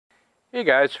Hey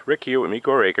guys, Rick here with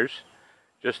Miko Acres.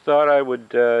 Just thought I would,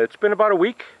 it's been about a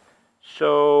week,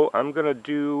 so I'm going to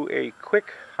do a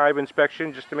quick hive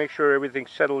inspection just to make sure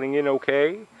everything's settling in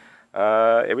okay.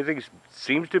 Everything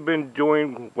seems to have been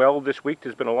doing well this week.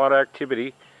 There's been a lot of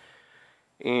activity.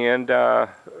 And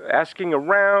asking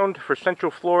around for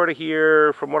Central Florida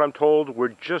here, from what I'm told, we're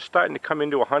just starting to come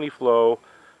into a honey flow.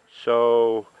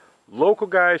 So local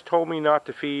guys told me not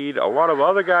to feed. A lot of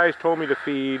other guys told me to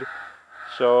feed.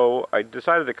 So I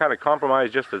decided to kind of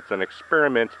compromise just as an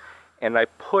experiment, and I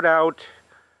put out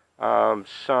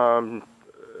some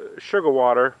sugar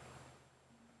water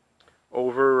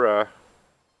over,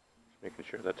 making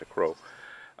sure that's a crow,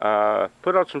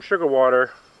 put out some sugar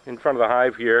water in front of the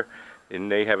hive here, and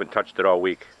they haven't touched it all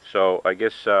week. So I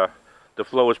guess the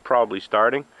flow is probably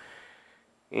starting.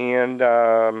 And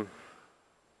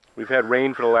we've had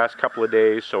rain for the last couple of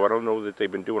days, so I don't know that they've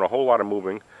been doing a whole lot of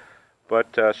moving.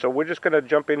 But so we're just going to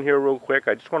jump in here real quick.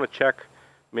 I just want to check,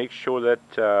 make sure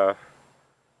that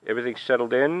everything's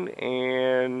settled in,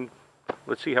 and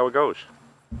let's see how it goes.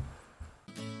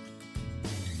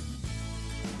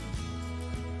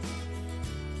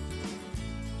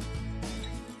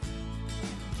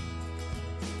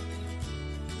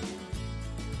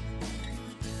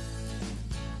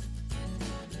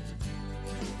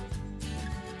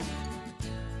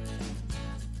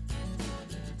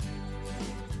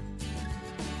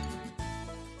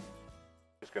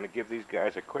 Going to give these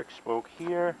guys a quick smoke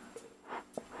here.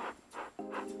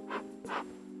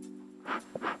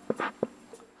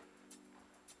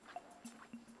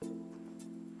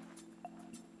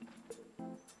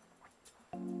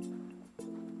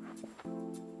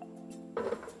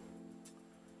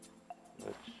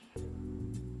 Let's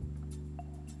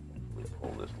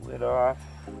pull this lid off.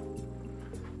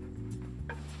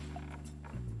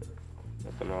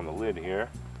 Nothing on the lid here.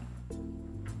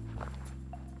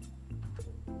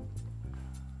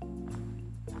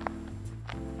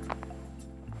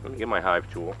 Let me get my hive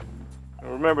tool.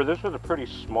 And remember, this was a pretty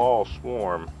small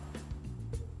swarm.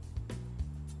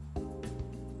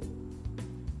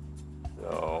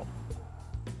 So,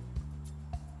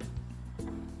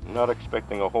 I'm not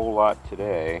expecting a whole lot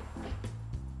today.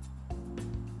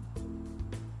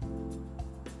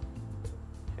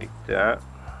 Take that,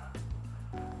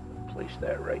 place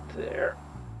that right there.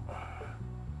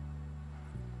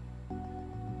 All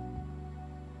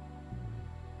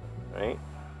right.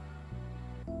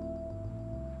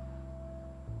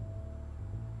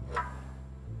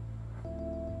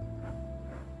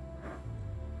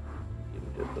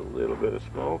 Just a little bit of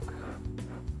smoke.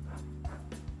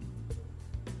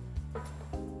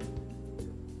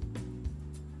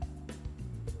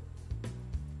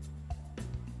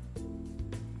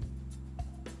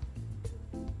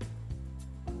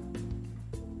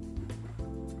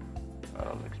 I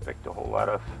don't expect a whole lot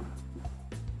of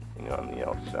thing on the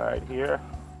outside here,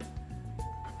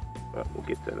 but we'll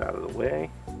get that out of the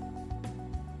way.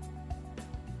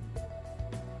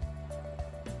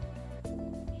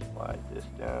 Slide this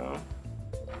down.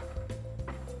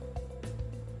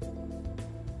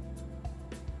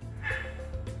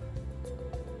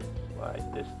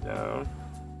 Slide this down.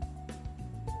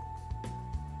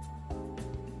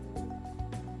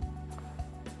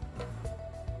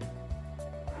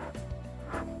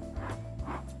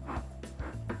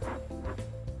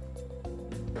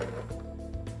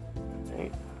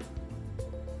 Right.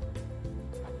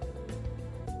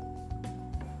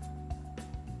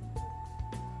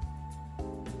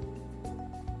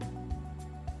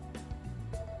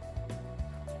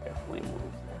 Carefully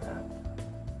move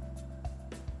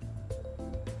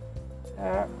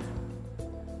that.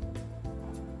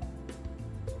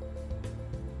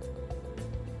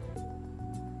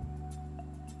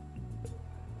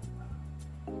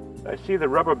 I see the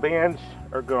rubber bands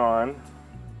are gone.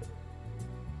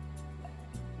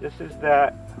 This is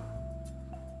that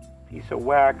piece of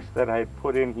wax that I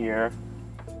put in here.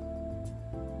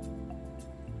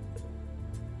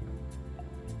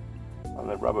 On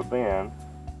the rubber band.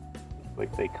 Looks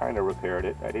like they kind of repaired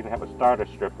it. I didn't have a starter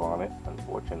strip on it,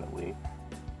 unfortunately.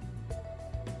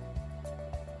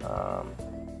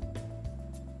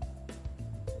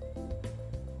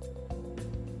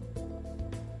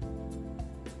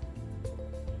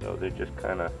 So they're just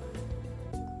kind of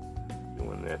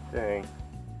doing their thing.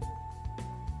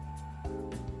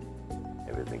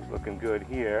 Everything's looking good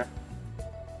here.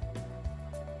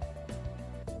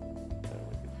 And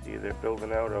we can see they're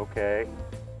building out okay.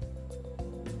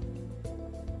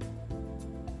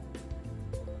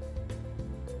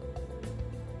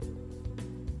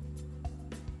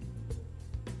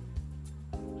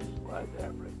 Slide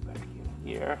that right back in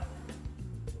here.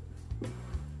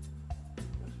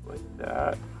 like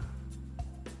that.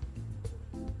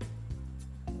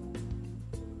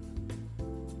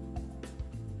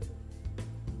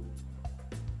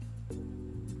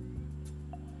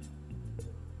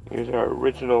 Here's our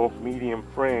original medium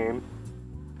frame.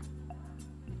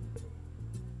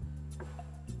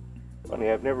 Funny,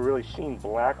 I've never really seen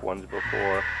black ones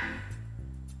before.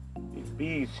 These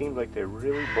bees seem like they're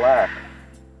really black.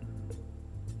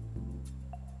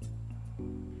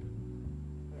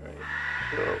 Alright,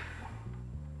 so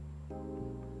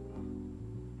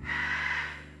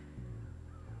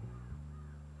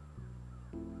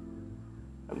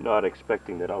I'm not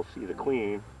expecting that I'll see the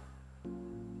queen.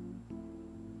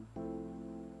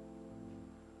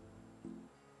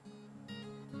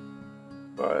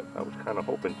 But I was kind of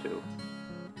hoping to.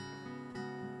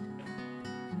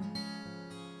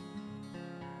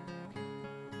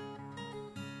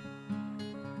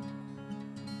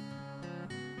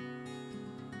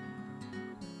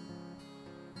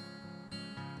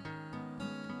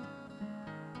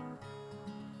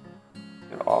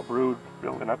 Got all brood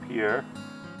building up here,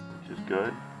 which is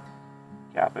good.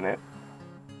 Capping it.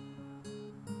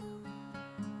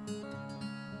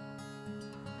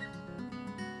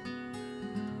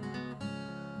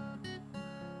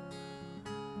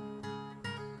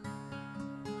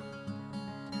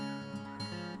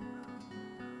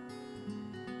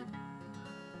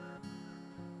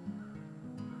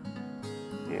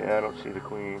 Yeah, I don't see the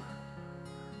queen.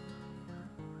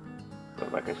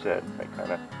 But like I said, I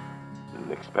kind of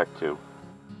didn't expect to.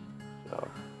 So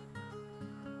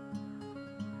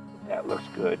that looks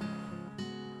good.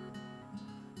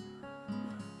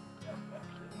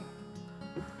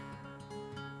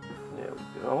 There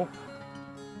we go.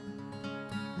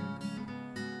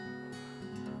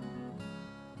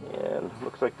 And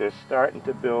looks like they're starting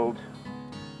to build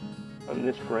on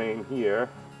this frame here.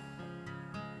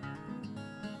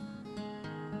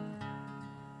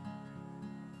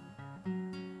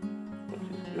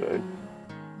 Good.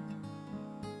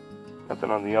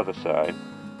 Nothing on the other side.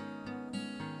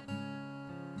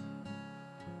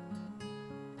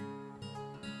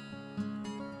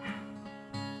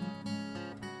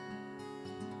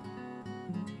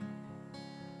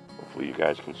 Hopefully you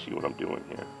guys can see what I'm doing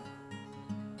here.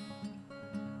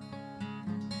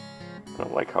 I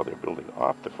don't like how they're building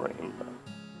off the frame, but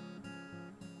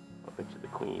I'll bet you the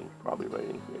queen probably right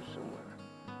in here somewhere.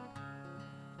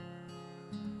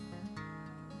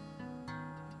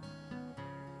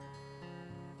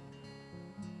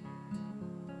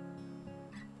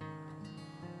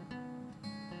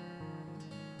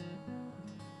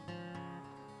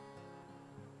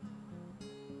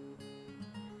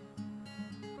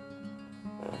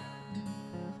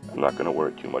 I'm not going to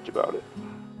worry too much about it.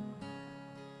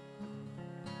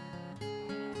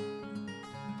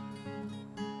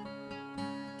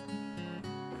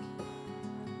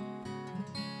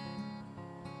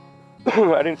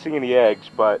 I didn't see any eggs,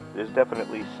 but there's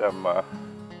definitely some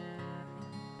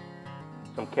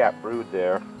capped brood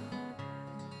there,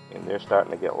 and they're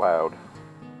starting to get loud.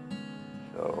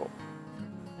 So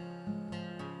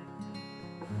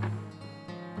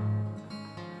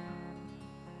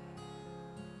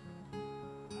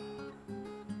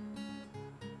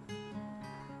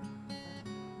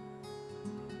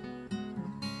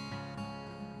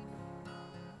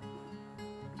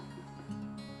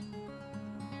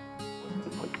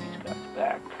put these guys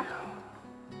back.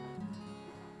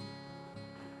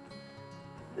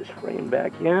 This frame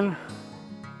back in.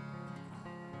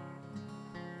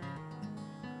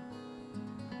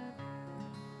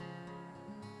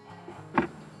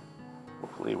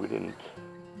 Hopefully we didn't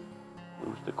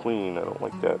lose the queen. I don't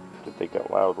like that they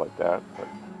got loud like that, but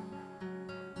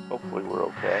hopefully we're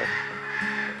okay.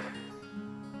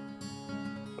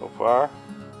 So far,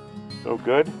 so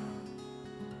good.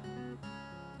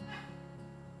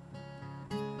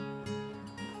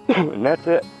 And that's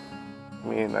it. I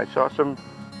mean, I saw some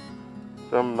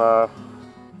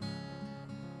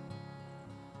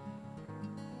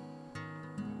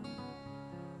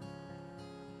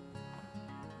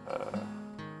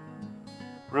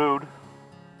brood.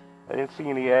 I didn't see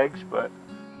any eggs, but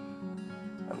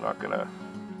I'm not gonna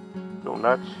go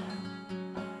nuts.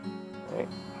 Okay.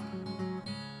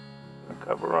 Put the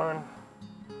cover on.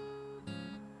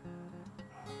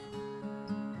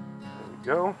 There we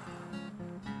go.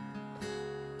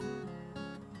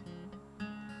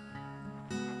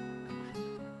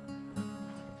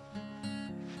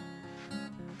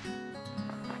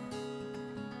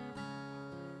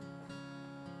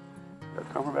 Put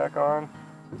the cover back on,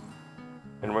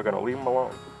 and we're gonna leave them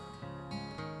alone.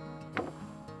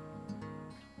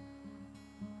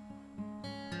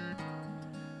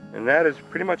 And that is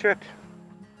pretty much it.